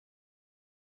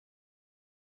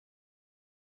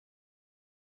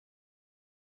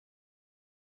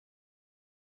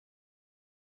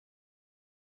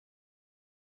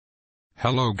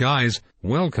Hello guys,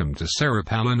 welcome to Sarah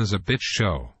Palin as a bitch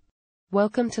show.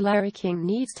 Welcome to Larry King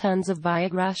Needs Tons of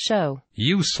Viagra show.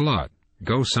 You slut,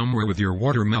 go somewhere with your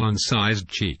watermelon-sized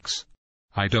cheeks.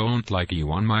 I don't like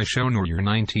you on my show nor your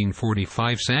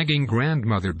 1945 sagging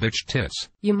grandmother bitch tits.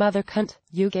 You mother cunt,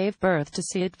 you gave birth to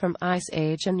Sid from Ice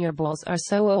Age and your balls are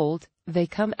so old, they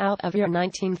come out of your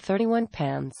 1931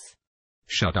 pants.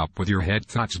 Shut up with your head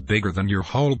that's bigger than your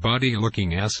whole body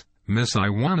looking ass. Miss, I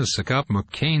wanna suck up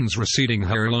McCain's receding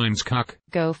hairline's cock.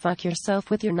 Go fuck yourself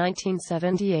with your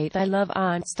 1978 I Love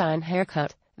Einstein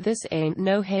haircut. This ain't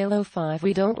no Halo 5,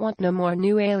 we don't want no more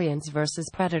new Aliens vs.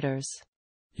 Predators.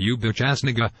 You bitch ass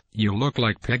nigga, you look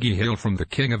like Peggy Hill from The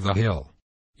King of the Hill.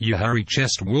 You hairy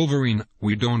chest Wolverine,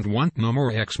 we don't want no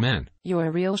more X-Men. You're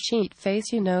a real sheet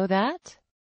face, you know that?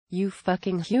 You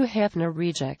fucking Hugh Hefner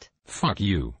reject. Fuck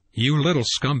you. You little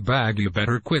scumbag, you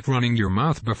better quit running your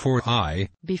mouth before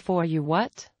Before you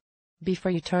what?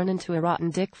 Before you turn into a rotten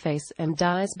dick face and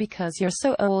dies because you're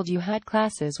so old you had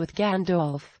classes with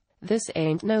Gandalf. This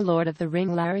ain't no Lord of the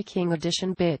Ring Larry King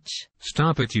edition, bitch.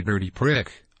 Stop it, you dirty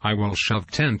prick. I will shove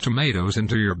 10 tomatoes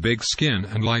into your big skin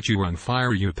and light you on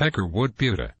fire, you peckerwood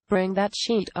puta. Bring that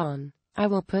sheet on. I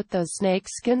will put those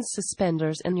snakeskin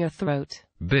suspenders in your throat.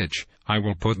 Bitch, I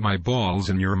will put my balls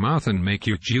in your mouth and make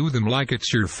you chew them like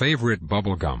it's your favorite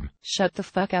bubblegum. Shut the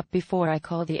fuck up before I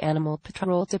call the animal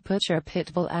patrol to put your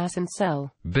pitbull ass in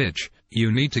cell. Bitch,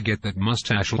 you need to get that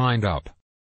mustache lined up.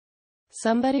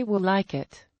 Somebody will like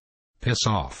it. Piss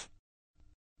off.